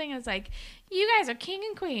or something. And it's like, you guys are king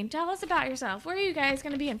and queen. Tell us about yourself. Where are you guys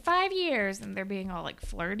going to be in 5 years? And they're being all like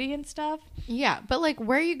flirty and stuff. Yeah, but like,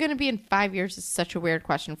 where are you going to be in 5 years is such a weird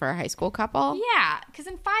question for a high school couple. Yeah, because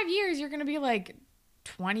in 5 years you're going to be like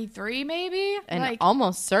 23 maybe, and like,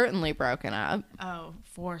 almost certainly broken up. Oh,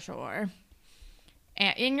 for sure.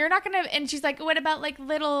 And you're not gonna. And she's like, "What about like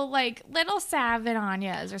little Sav and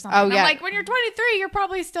Anya's or something?" Oh, yeah. I'm like, when you're 23, you're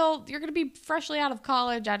probably you're gonna be freshly out of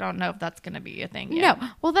college. I don't know if that's gonna be a thing yet. No,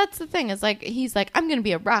 well, that's the thing. Is like he's like, "I'm gonna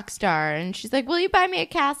be a rock star," and she's like, "Will you buy me a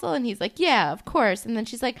castle?" And he's like, "Yeah, of course." And then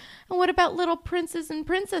she's like, "And what about little princes and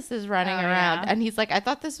princesses running around?" Yeah. And he's like, "I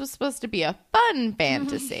thought this was supposed to be a fun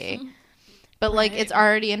fantasy," but like it's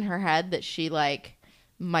already in her head that she like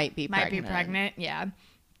might be pregnant. Yeah.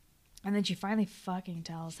 And then she finally fucking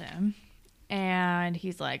tells him. And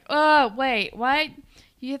he's like, "Oh, wait, what?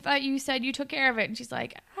 You thought you said you took care of it." And she's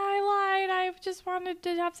like, "I lied. I just wanted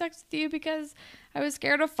to have sex with you because I was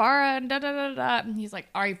scared of Farrah and da-da-da-da." And he's like,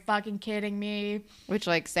 "Are you fucking kidding me?" Which,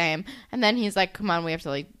 like, same. And then he's like, "Come on, we have to,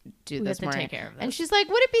 like, do this more." Take care of this. And she's like,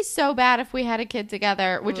 "Would it be so bad if we had a kid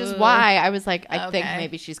together?" Which is why I was like, I think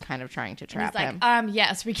maybe she's kind of trying to trap him.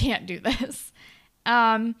 Yes, we can't do this.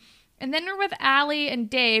 And then we're with Allie and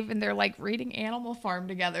Dave, and they're like reading Animal Farm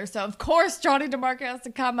together. So of course Johnny DeMarco has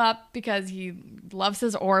to come up because he loves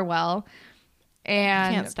his Orwell, and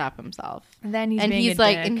he can't stop himself. And then he's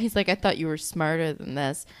like, "I thought you were smarter than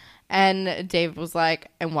this." And Dave was like,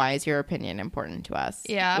 "And why is your opinion important to us?"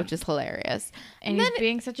 Yeah, which is hilarious. And he's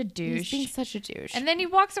being such a douche. And then he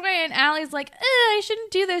walks away, and Allie's like, "I shouldn't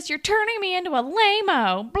do this. You're turning me into a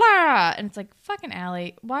lame-o, blah." And it's like, fucking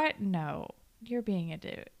Allie, what? No. You're being an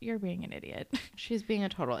idiot. She's being a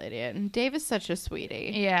total idiot. And Dave is such a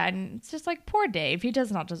sweetie. Yeah, and it's just like, poor Dave. He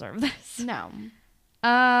does not deserve this. No.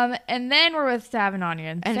 And then we're with Sav and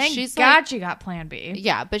Anya. And thank she's God like- she got Plan B.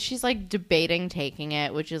 Yeah, but she's like debating taking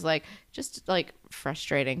it, which is like just like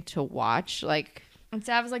frustrating to watch. Like, And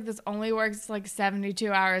Sav is like, this only works like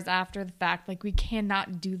 72 hours after the fact. Like, we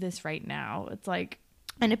cannot do this right now. It's like,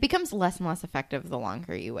 and it becomes less and less effective the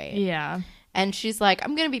longer you wait. yeah. And she's like,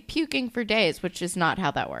 I'm gonna be puking for days, which is not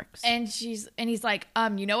how that works. And he's like,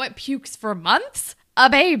 you know what pukes for months? A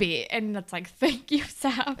baby. And that's like, thank you,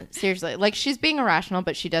 Sav. Seriously, like she's being irrational,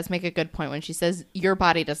 but she does make a good point when she says your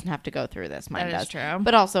body doesn't have to go through this. Mine That does. is true.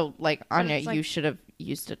 But also, like Anya, it's like- you should have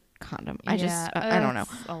used a condom. I don't know.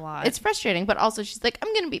 that's a lot. It's frustrating, but also she's like,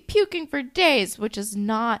 I'm gonna be puking for days, which is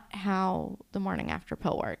not how the morning after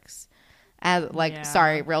pill works. As like, Yeah.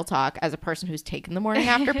 sorry, real talk. As a person who's taken the morning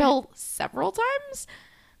after pill several times,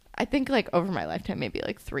 I think like over my lifetime, maybe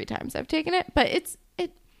like 3 times I've taken it. But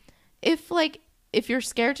if you're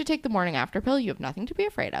scared to take the morning after pill, you have nothing to be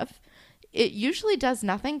afraid of. It usually does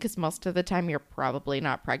nothing because most of the time you're probably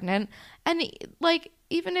not pregnant. And like,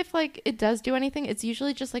 even if like it does do anything, it's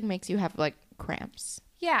usually just like makes you have like cramps.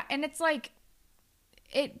 Yeah, and it's like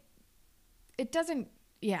it doesn't.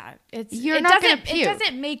 Yeah, You're it not gonna doesn't. puke. It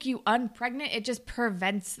doesn't make you unpregnant. It just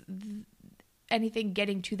prevents anything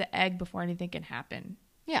getting to the egg before anything can happen.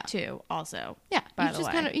 Yeah. Too. Also. Yeah. By you the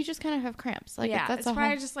just way. you just kind of have cramps. Like yeah, that's it's a probably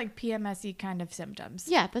whole, just like PMS-y kind of symptoms.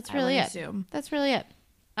 yeah, that's I really would it. assume. That's really it.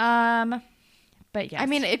 But yeah, I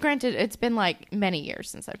mean, granted, it's been like many years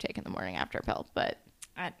since I've taken the morning after pill, but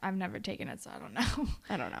I've never taken it, so I don't know.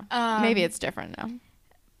 I don't know. Maybe it's different now,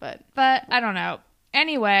 but But I don't know.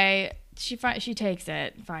 Anyway, she takes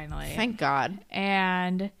it finally. thank God.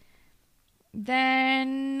 And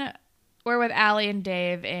then we're with Allie and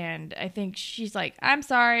Dave, and I think she's like, I'm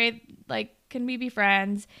sorry, like, can we be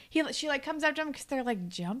friends? She like comes up to him because they're like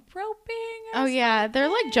jump roping. or Oh yeah, they're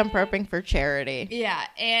like jump something. roping for charity. Yeah,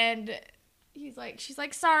 and she's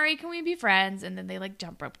like, sorry, can we be friends? And then they like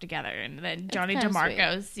jump rope together, and then Johnny kinda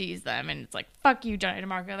DeMarco sees them, and it's like, fuck you, Johnny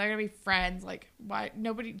DeMarco. They're gonna be friends. Like, why?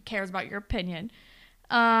 Nobody cares about your opinion.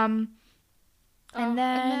 And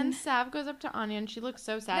then Sav goes up to Anya and she looks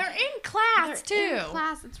so sad. they're in class They're too. in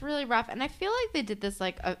class. It's really rough, and I feel like they did this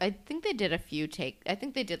like I think they did a few takes. I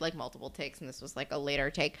think they did like multiple takes, and this was like a later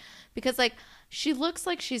take because like she looks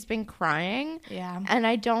like she's been crying. Yeah. And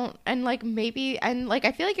I don't, and like maybe, and like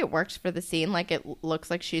I feel like it works for the scene. Like it looks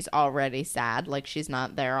like she's already sad, like she's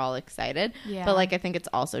not there all excited. Yeah. But like I think it's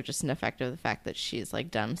also just an effect of the fact that she's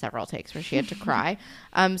like done several takes where she had to cry.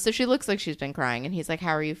 So she looks like she's been crying, and he's like,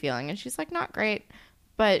 "How are you feeling?" And she's like, "Not great,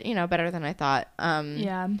 but you know, better than I thought."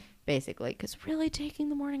 Yeah. Basically, because really taking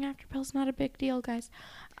the morning after pill's not a big deal, guys.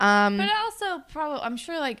 But also, probably, I'm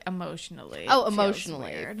sure, like, emotionally. Oh, it feels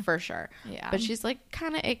emotionally, weird. for sure. Yeah. But she's like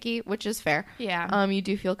kind of icky, which is fair. Yeah. You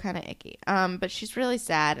do feel kind of icky. But she's really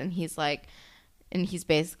sad, and he's like, and he's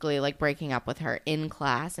basically like breaking up with her in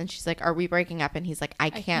class, and she's like, "Are we breaking up?" And he's like, "I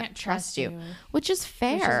can't trust you," which is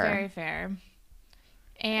fair. Which is very fair.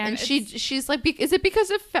 And she's like, "Is it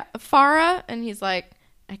because of Farah?" And he's like,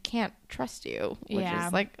 "I can't trust you," which Yeah.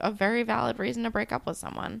 is like a very valid reason to break up with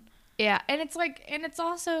someone. Yeah, and it's like,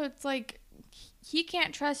 it's like he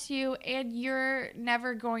can't trust you, and you're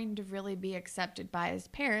never going to really be accepted by his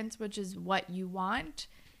parents, which is what you want.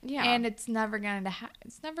 Yeah. And it's never going to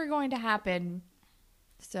happen.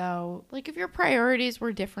 So, Like, if your priorities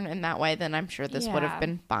were different in that way, then I'm sure this would Yeah. have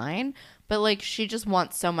been fine. But, like, she just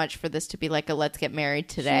wants so much for this to be, like, a let's get married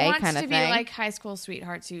today she wants kind of to thing. be like high school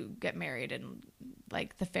sweethearts who get married and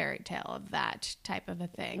like the fairy tale of that type of a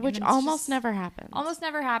thing. Which And it's almost just- never happens. Almost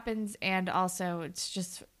never happens, and also it's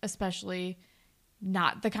just especially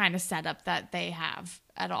not the kind of setup that they have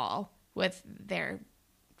at all with their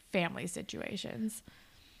family situations.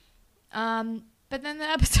 But then the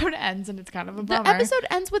episode ends, and it's kind of a bummer. The episode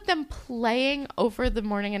ends with them playing over the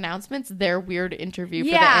morning announcements their weird interview for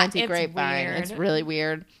the Yeah, anti-grapevine. it's It's weird. really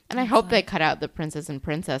weird. And I hope they cut out the princess and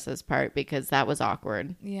princesses part because that was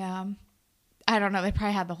awkward. Yeah. I don't know. They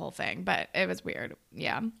probably had the whole thing, but it was weird.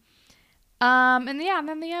 Yeah. And then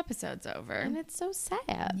the episode's over. And it's so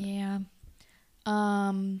sad. Yeah.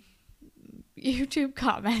 YouTube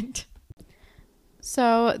comment.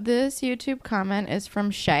 So this YouTube comment is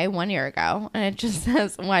from Shay 1 year ago, and it just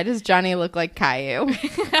says, "Why does Johnny look like Caillou?"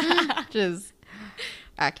 Which is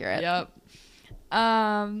accurate. Yep.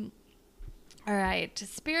 All right.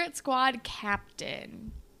 Spirit Squad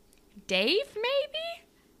captain. Dave, maybe?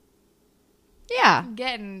 Yeah.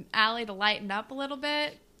 Getting Allie to lighten up a little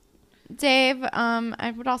bit. Dave,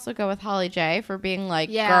 I would also go with Holly J for being like,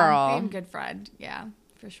 Yeah. girl. Being a good friend. Yeah,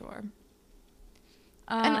 for sure.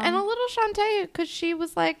 And a little Shantae, because she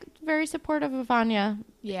was like very supportive of Anya.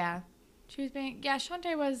 Yeah. She was being,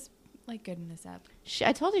 Shantae was like good in this app.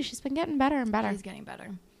 I told you she's been getting better and better. She's getting better.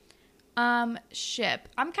 Ship.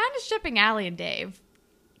 I'm kind of shipping Allie and Dave.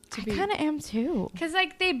 I kind of am too. Because,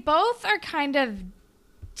 like, they both are kind of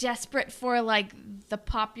desperate for, like, the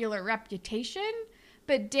popular reputation.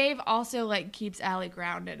 But Dave also, like, keeps Allie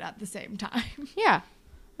grounded at the same time. Yeah.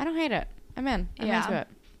 I don't hate it. I'm in. I'm into it.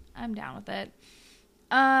 I'm down with it.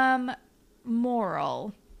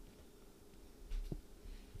 Moral.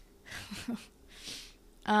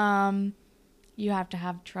 You have to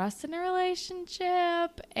have trust in a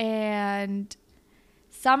relationship, and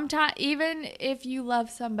sometimes, even if you love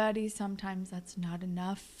somebody, sometimes that's not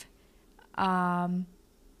enough.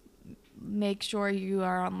 Make sure you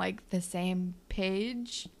are on, like, the same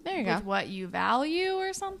page. There you with go. what you value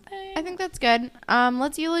or something. I think that's good.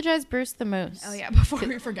 Let's eulogize Bruce the Moose. Oh, yeah, before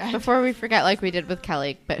we forget. Before we forget, like we did with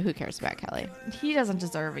Kelly, but who cares about Kelly? He doesn't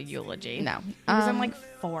deserve a eulogy. No. He was in, like,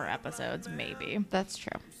 4 episodes, maybe. That's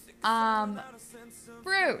true.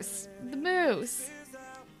 Bruce, the Moose.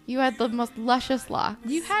 You had the most luscious locks.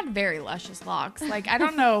 You had very luscious locks. Like, I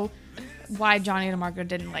don't know why Johnny DeMarco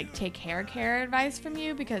didn't, like, take hair care advice from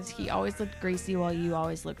you, because he always looked greasy while you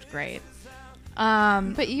always looked great.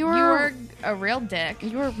 But you were a real dick.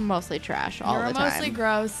 You were mostly trash all the time. You were mostly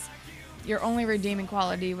gross. Your only redeeming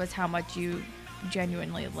quality was how much you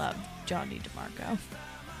genuinely loved Johnny DeMarco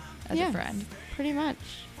as a friend. Pretty much.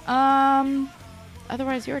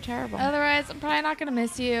 Otherwise, you were terrible. Otherwise, I'm probably not gonna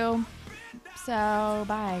miss you. So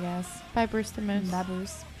bye, I guess. Bye, Bruce the Moose. Bye,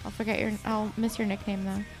 Bruce. I'll miss your nickname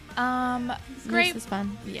though. Great. Moose is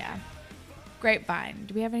fun. Yeah. Grapevine.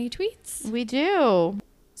 Do we have any tweets? We do.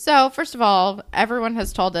 So, first of all, everyone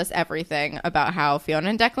has told us everything about how Fiona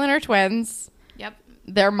and Declan are twins. Yep.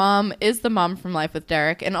 Their mom is the mom from Life with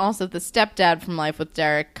Derek, and also the stepdad from Life with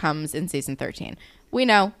Derek comes in season 13. We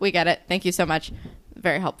know. We get it. Thank you so much.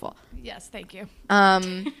 Very helpful. Yes, thank you.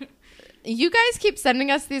 You guys keep sending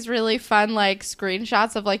us these really fun, like,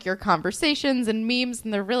 screenshots of, like, your conversations and memes,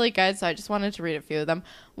 and they're really good, so I just wanted to read a few of them.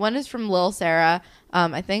 One is from Lil Sarah.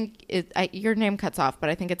 I think your name cuts off, but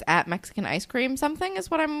I think it's at Mexican Ice Cream something is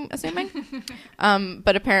what I'm assuming.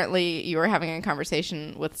 But apparently you were having a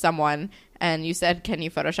conversation with someone, and you said, can you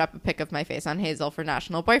Photoshop a pic of my face on Hazel for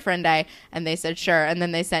National Boyfriend Day? And they said, sure. And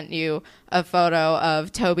then they sent you a photo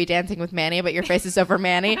of Toby dancing with Manny, but your face is over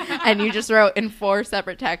Manny. And you just wrote in 4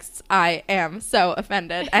 separate texts, I am so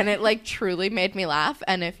offended. And it, like, truly made me laugh.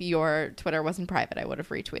 And if your Twitter wasn't private, I would have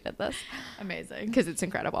retweeted this. Amazing. Because it's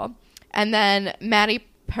incredible. And then Maddie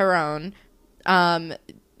Perrone,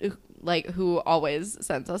 who always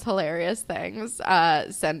sends us hilarious things,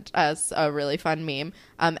 sent us a really fun meme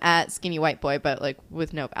at Skinny White Boy, but, like,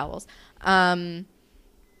 with no vowels. And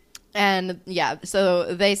yeah,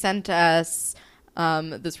 so they sent us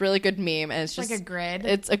this really good meme, and it's just like a grid.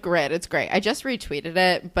 It's a grid. It's great. I just retweeted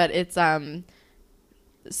it, but it's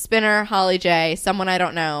Spinner, Holly J, someone I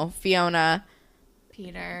don't know, Fiona,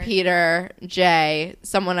 Peter, Jay,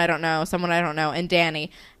 someone I don't know, and Danny.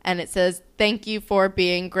 And it says, thank you for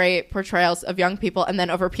being great portrayals of young people. And then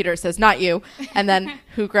over Peter it says, not you. And then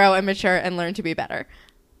who grow and mature and learn to be better.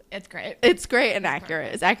 It's great. It's great and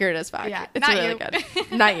accurate. It's accurate as fuck. Yeah, it's really good.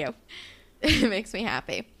 Not you. It makes me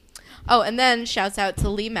happy. Oh, and then shouts out to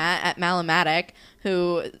Lee Matt at Malamatic,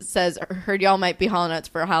 who says, heard y'all might be Hall & Oates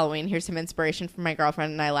for Halloween. Here's some inspiration from my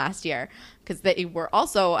girlfriend and I last year. Because they were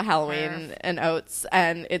also Halloween and Oates,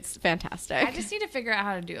 and it's fantastic. I just need to figure out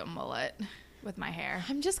how to do a mullet with my hair.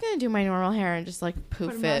 I'm just going to do my normal hair and just, like,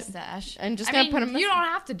 poof put a mustache. I'm just going to put a mustache. You don't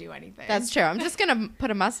have to do anything. That's true. I'm just going to put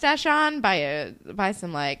a mustache on, buy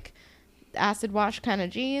some, like, acid wash kind of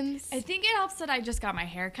jeans. I think it helps that I just got my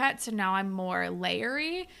hair cut, so now I'm more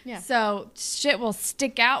layery. Yeah. So shit will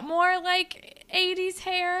stick out more like 80s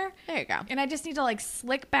hair. There you go. And I just need to, like,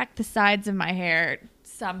 slick back the sides of my hair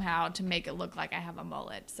somehow to make it look like I have a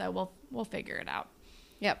mullet. So we'll figure it out.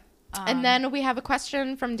 Yep. And then we have a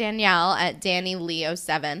question from Danielle at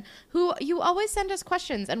DannyLeo7, who you always send us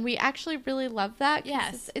questions, and we actually really love that.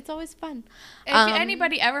 Yes. It's always fun. If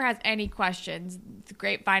anybody ever has any questions, the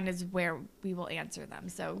Grapevine is where we will answer them.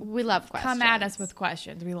 So we love questions. Come at us with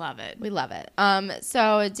questions. We love it. We love it.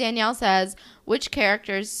 So Danielle says, which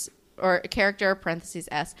characters, or character, parentheses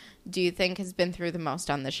S, do you think has been through the most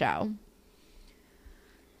on the show?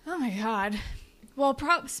 Oh, my God. Well,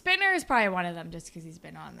 Spinner is probably one of them just because he's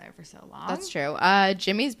been on there for so long. That's true.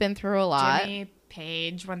 Jimmy's been through a lot.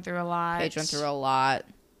 Paige went through a lot.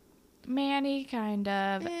 Manny, kind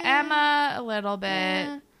of. Yeah. Emma, a little bit.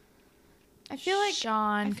 Yeah. I feel like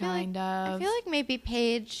Sean, kind of. I feel like maybe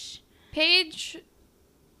Paige,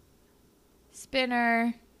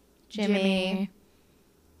 Spinner, Jimmy.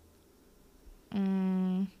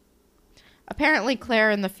 Apparently,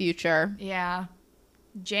 Claire in the future. Yeah.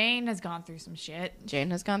 Jane has gone through some shit.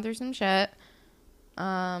 Jane has gone through some shit.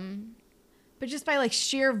 But just by like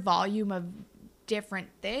sheer volume of different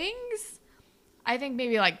things, I think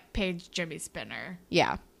maybe like Paige Jimmy Spinner.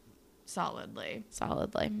 Yeah. Solidly.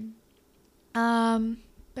 But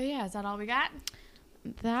yeah, is that all we got?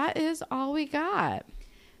 that is all we got.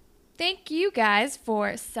 Thank you guys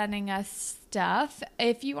for sending us stuff.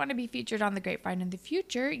 If you want to be featured on The Grapevine in the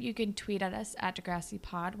future, you can tweet at us at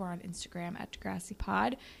DeGrassiPod. We're on Instagram at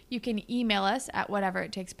DeGrassiPod. You can email us at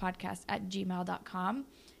whateverittakespodcast@gmail.com.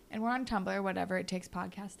 And we're on Tumblr,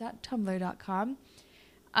 whateverittakespodcast.tumblr.com.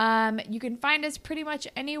 You can find us pretty much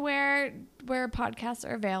anywhere where podcasts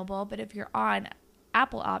are available. But if you're on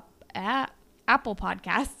Apple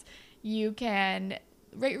Podcasts, you can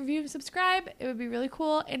rate, review, and subscribe. It would be really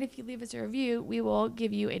cool. And if you leave us a review, we will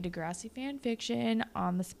give you a Degrassi fan fiction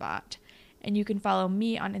on the spot. And you can follow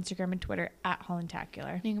me on Instagram and Twitter at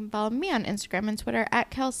Hollandtacular. You can follow me on Instagram and Twitter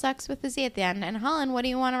at KelSucks with a Z at the end. And Holland, what do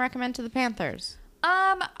you want to recommend to the Panthers?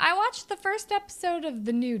 I watched the first episode of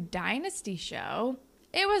the new Dynasty show.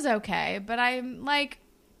 It was okay, but I'm like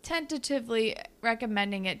tentatively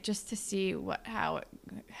recommending it just to see how it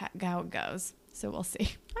goes. So we'll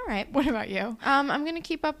see. All right. What about you? I'm going to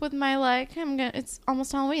keep up with my, it's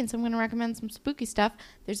almost Halloween, so I'm going to recommend some spooky stuff.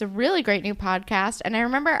 There's a really great new podcast, and I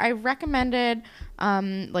remember I recommended,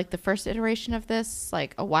 the first iteration of this,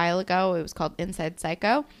 a while ago. It was called Inside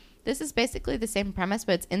Psycho. This is basically the same premise,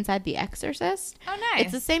 but it's Inside the Exorcist. Oh, nice.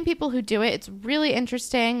 It's the same people who do it. It's really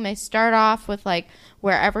interesting. They start off with,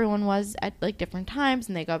 where everyone was at, different times,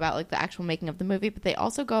 and they go about, the actual making of the movie, but they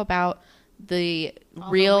also go about the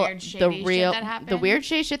weird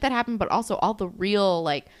shady shit that happened, but also all the real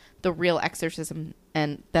exorcism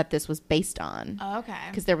and that this was based on. Oh, okay.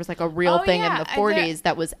 Because there was a real thing in the 40s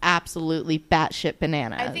that was absolutely batshit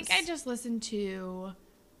bananas. I think I just listened to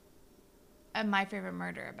My Favorite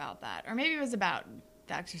Murder about that, or maybe it was about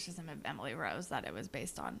the exorcism of Emily Rose that it was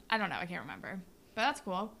based on. I don't know. I can't remember, but that's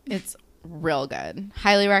cool. It's real good.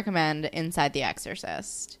 Highly recommend Inside the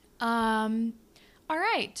Exorcist. All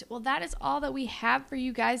right. Well, that is all that we have for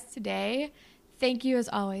you guys today. Thank you, as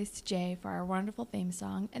always, to Jay for our wonderful theme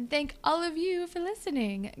song. And thank all of you for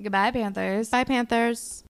listening. Goodbye, Panthers. Bye,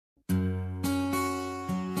 Panthers.